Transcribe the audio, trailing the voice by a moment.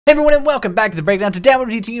Hey everyone, and welcome back to the breakdown. Today I'm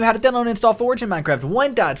teaching you how to download and install Forge in Minecraft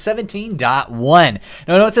 1.17.1.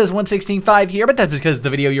 Now I know it says 1.16.5 here, but that's because the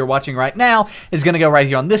video you're watching right now is going to go right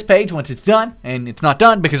here on this page once it's done, and it's not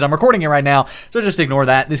done because I'm recording it right now, so just ignore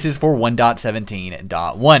that. This is for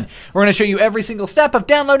 1.17.1. We're going to show you every single step of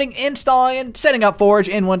downloading, installing, and setting up Forge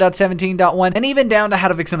in 1.17.1, and even down to how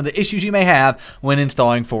to fix some of the issues you may have when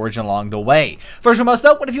installing Forge along the way. First and foremost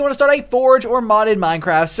though, what if you want to start a Forge or modded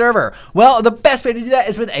Minecraft server? Well, the best way to do that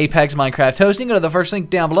is with Apex Minecraft hosting. Go to the first link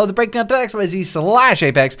down below, the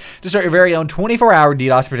breakdown.xyz/Apex, to start your very own 24-hour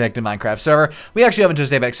DDoS protected Minecraft server. We actually haven't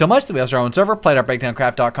just Apex so much that we also have our own server,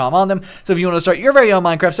 play.breakdowncraft.com on them. So if you want to start your very own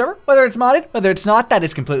Minecraft server, whether it's modded, whether it's not, that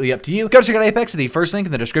is completely up to you. Go check out Apex at the first link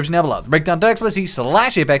in the description down below, the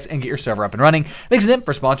breakdown.xyz/Apex, and get your server up and running. Thanks to them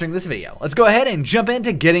for sponsoring this video. Let's go ahead and jump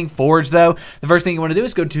into getting Forge though. The first thing you want to do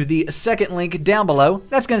is go to the second link down below.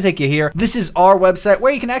 That's going to take you here. This is our website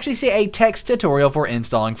where you can actually see a text tutorial for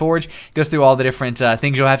installing Forge. It goes through all the different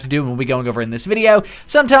things you'll have to do, and we'll be going over in this video.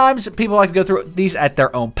 Sometimes people like to go through these at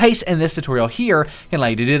their own pace, and this tutorial here can allow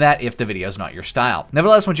you to do that if the video is not your style.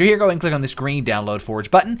 Nevertheless, once you're here, go ahead and click on this green download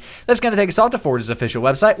Forge button. That's going to take us off to Forge's official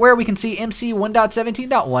website, where we can see MC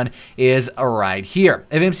 1.17.1 is right here.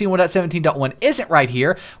 If MC 1.17.1 isn't right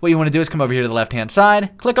here, what you want to do is come over here to the left-hand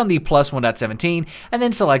side, click on the plus 1.17, and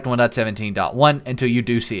then select 1.17.1 until you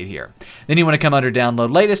do see it here. Then you want to come under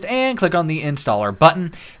Download Latest and click on the Installer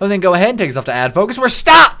button. And then go ahead and take us off to Add Focus.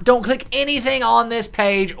 Stop! Don't click anything on this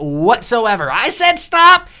page whatsoever. I said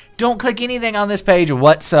stop! Don't click anything on this page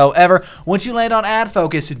whatsoever. Once you land on Add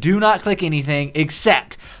Focus, do not click anything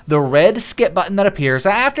except the red skip button that appears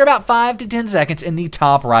after about 5 to 10 seconds in the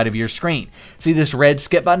top right of your screen. See this red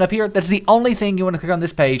skip button up here? That's the only thing you want to click on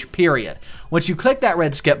this page, period. Once you click that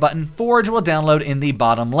red skip button, Forge will download in the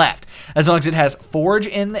bottom left. As long as it has Forge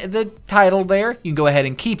in the title there, you can go ahead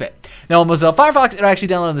and keep it. Now on Mozilla Firefox, it'll actually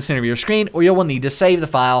download in the center of your screen, or you will need to save the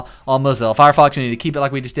file on Mozilla Firefox. You need to keep it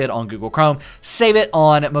like we just did on Google Chrome. Save it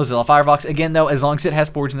on Mozilla Firefox. Again though, as long as it has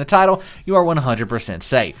Forge in the title, you are 100%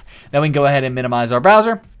 safe. Now we can go ahead and minimize our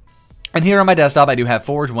browser. And here on my desktop, I do have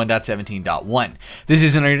Forge 1.17.1. This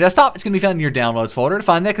isn't on your desktop. It's going to be found in your Downloads folder. To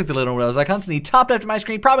find that, click the little Windows icon. It's in the top left of my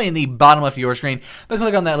screen, probably in the bottom left of your screen. But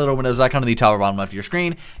click on that little Windows icon in the top or bottom left of your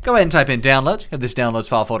screen. Go ahead and type in Downloads. You have this Downloads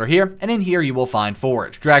file folder here. And in here, you will find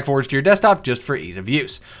Forge. Drag Forge to your desktop just for ease of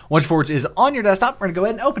use. Once Forge is on your desktop, we're going to go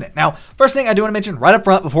ahead and open it. Now, first thing I do want to mention right up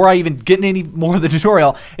front, before I even get into any more of the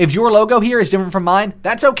tutorial, if your logo here is different from mine,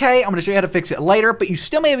 that's okay. I'm going to show you how to fix it later, but you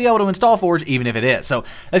still may be able to install Forge even if it is. So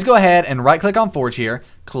let's go ahead and right-click on Forge here,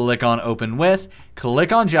 click on Open With,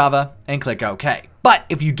 click on Java, and click OK. But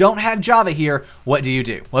if you don't have Java here, what do you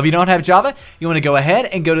do? Well, if you don't have Java, you want to go ahead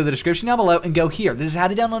and go to the description down below and go here. This is how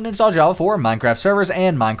to download and install Java for Minecraft servers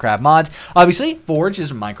and Minecraft mods. Obviously, Forge is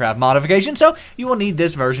a Minecraft modification, so you will need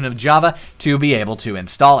this version of Java to be able to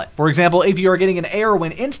install it. For example, if you are getting an error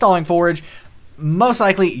when installing Forge, most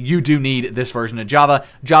likely you do need this version of Java,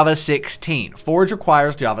 Java 16. Forge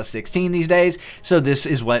requires Java 16 these days, so this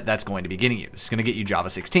is what that's going to be getting you. This is going to get you Java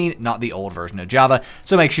 16, not the old version of Java,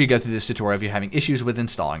 so make sure you go through this tutorial if you're having issues with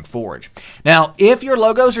installing Forge. Now, if your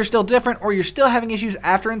logos are still different or you're still having issues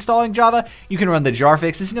after installing Java, you can run the jar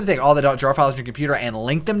fix. This is going to take all the .jar files on your computer and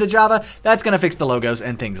link them to Java. That's going to fix the logos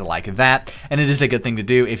and things like that, and it is a good thing to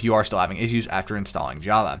do if you are still having issues after installing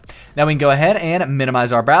Java. Now we can go ahead and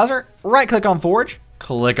minimize our browser, right-click on Forge,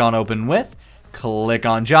 click on Open With, click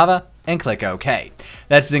on Java, and click OK.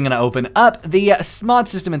 That's then going to open up the mod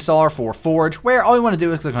system installer for Forge, where all you want to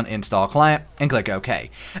do is click on Install Client and click OK.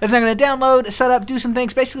 It's now going to download, set up, do some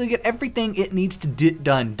things, basically get everything it needs to get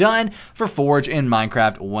done for Forge in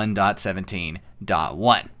Minecraft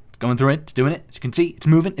 1.17.1. Going through it, it's doing it. As you can see, it's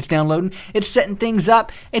moving, it's downloading, it's setting things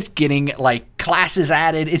up, it's getting like classes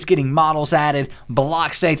added, it's getting models added,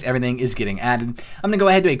 block states, everything is getting added. I'm gonna go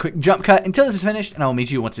ahead and do a quick jump cut until this is finished, and I will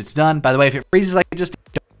meet you once it's done. By the way, if it freezes like it just,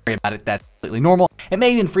 don't worry about it, that's completely normal. It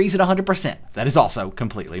may even freeze at 100%. That is also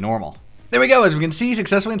completely normal. There we go. As we can see,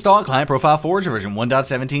 successfully installed Client Profile Forge version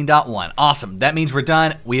 1.17.1. Awesome. That means we're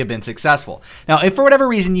done. We have been successful. Now, if for whatever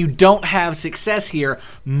reason you don't have success here,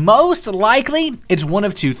 most likely it's one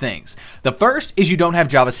of two things. The first is you don't have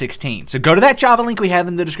Java 16. So go to that Java link we have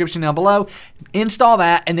in the description down below, install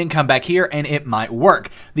that, and then come back here and it might work.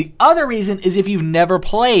 The other reason is if you've never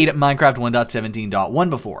played Minecraft 1.17.1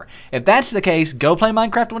 before. If that's the case, go play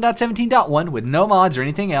Minecraft 1.17.1 with no mods or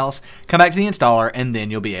anything else, come back to the installer, and then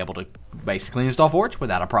you'll be able to basically install Forge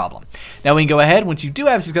without a problem. Now we can go ahead, once you do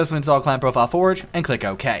have successfully installed Client Profile Forge, and click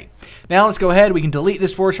OK. Now let's go ahead, we can delete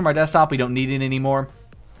this Forge from our desktop, we don't need it anymore.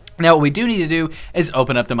 Now what we do need to do is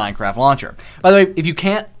open up the Minecraft launcher. By the way, if you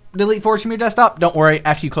can't delete Forge from your desktop, don't worry.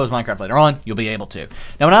 After you close Minecraft later on, you'll be able to.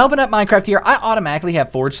 Now, when I open up Minecraft here, I automatically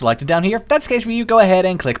have Forge selected down here. If that's the case for you, go ahead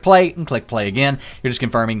and click play again. You're just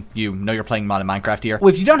confirming you know you're playing modded Minecraft here. Well,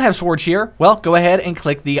 if you don't have Forge here, well, go ahead and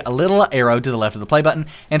click the little arrow to the left of the play button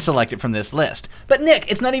and select it from this list. But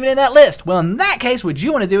Nick, it's not even in that list. Well, in that case, what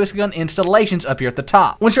you want to do is click on installations up here at the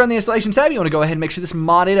top. Once you're on the installations tab, you want to go ahead and make sure this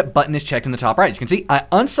modded button is checked in the top right. As you can see, I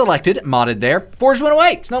unselected modded there. Forge went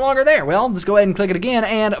away. It's no longer there. Well, let's go ahead and click it again,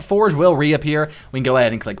 and Forge will reappear. We can go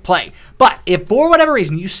ahead and click play. But if for whatever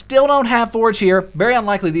reason you still don't have Forge here, very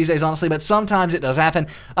unlikely these days, honestly, but sometimes it does happen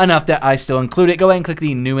enough that I still include it. Go ahead and click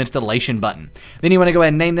the new installation button. Then you want to go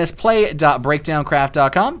ahead and name this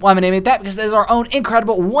play.breakdowncraft.com. Why am I naming it that? Because that is our own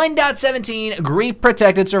incredible 1.17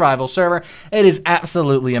 grief-protected survival server. It is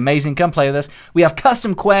absolutely amazing. Come play with us. We have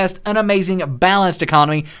custom quests, an amazing balanced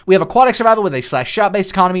economy. We have aquatic survival with a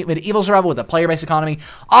 /shop-based economy, medieval survival with a player-based economy,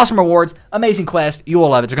 awesome rewards, amazing quest. You will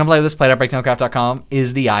love it. So come play with us. Play.breakdowncraft.com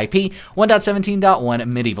is the IP. 1.17.1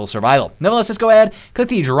 medieval survival. Nevertheless, let's go ahead, click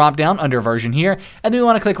the drop down under version here, and then we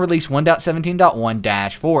want to click release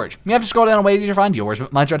 1.17.1-Forge. You have to scroll down a way to find yours,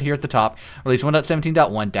 but mine's right here at the top. Release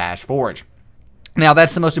 1.17.1-Forge. Now,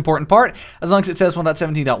 that's the most important part. As long as it says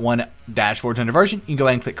 1.17.1-Forge under version, you can go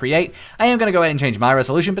ahead and click create. I am going to go ahead and change my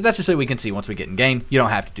resolution, but that's just so we can see once we get in game. You don't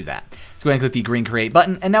have to do that. Let's go ahead and click the green create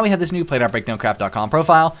button, and now we have this new play.breakdowncraft.com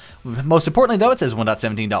profile. Most importantly, though, it says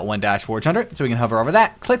 1.17.1-Forge under it, so we can hover over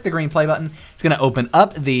that, click the green play button. It's going to open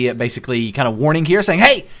up the basically kind of warning here saying,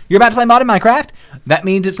 hey, you're about to play modded Minecraft. That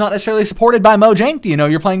means it's not necessarily supported by Mojang. Do you know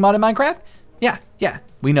you're playing modded Minecraft? Yeah.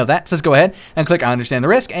 We know that, so let's go ahead and click I understand the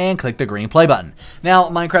risk and click the green play button. Now,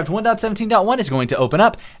 Minecraft 1.17.1 is going to open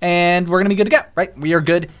up, and we're going to be good to go, right? We are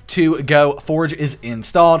good to go. Forge is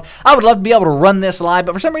installed. I would love to be able to run this live,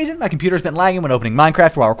 but for some reason, my computer's been lagging when opening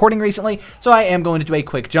Minecraft while recording recently, so I am going to do a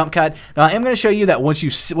quick jump cut. Now, I am going to show you that once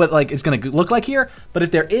you see what it's going to look like here, but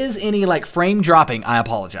if there is any frame dropping, I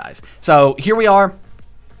apologize. So here we are.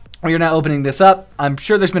 We are now opening this up. I'm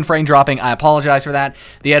sure there's been frame dropping. I apologize for that.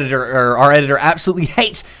 The editor, or our editor, absolutely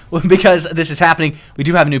hates because this is happening. We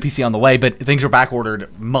do have a new PC on the way, but things are back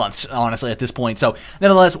ordered months, honestly, at this point. So,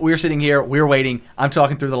 nevertheless, we're sitting here, we're waiting. I'm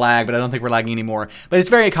talking through the lag, but I don't think we're lagging anymore. But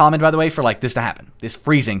it's very common, by the way, for this to happen, this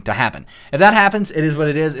freezing to happen. If that happens, it is what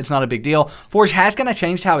it is. It's not a big deal. Forge has kind of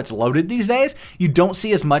changed how it's loaded these days. You don't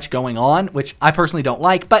see as much going on, which I personally don't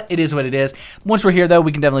like, but it is what it is. Once we're here, though,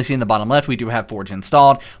 we can definitely see in the bottom left, we do have Forge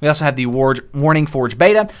installed. We also have the warning Forge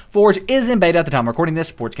beta. Forge is in beta at the time of recording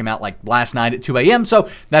this. Forge came out last night at 2 a.m. So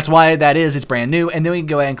that's why that is. It's brand new. And then we can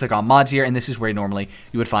go ahead and click on mods here. And this is where normally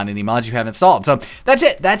you would find any mods you have installed. So that's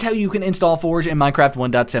it. That's how you can install Forge in Minecraft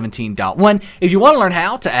 1.17.1. If you want to learn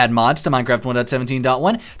how to add mods to Minecraft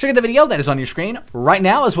 1.17.1, check out the video that is on your screen right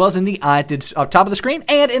now, as well as in the eye at the top of the screen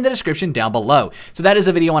and in the description down below. So that is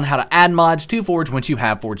a video on how to add mods to Forge once you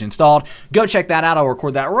have Forge installed. Go check that out. I'll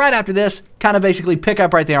record that right after this. Kind of basically pick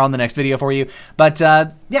up right there on the next video for you. But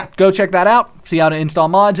yeah, go check that out. See how to install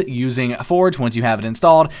mods using Forge once you have it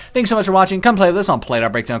installed. Thanks so much for watching. Come play with us on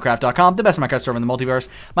play.breakdowncraft.com, the best Minecraft server in the multiverse.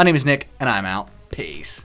 My name is Nick, and I'm out. Peace.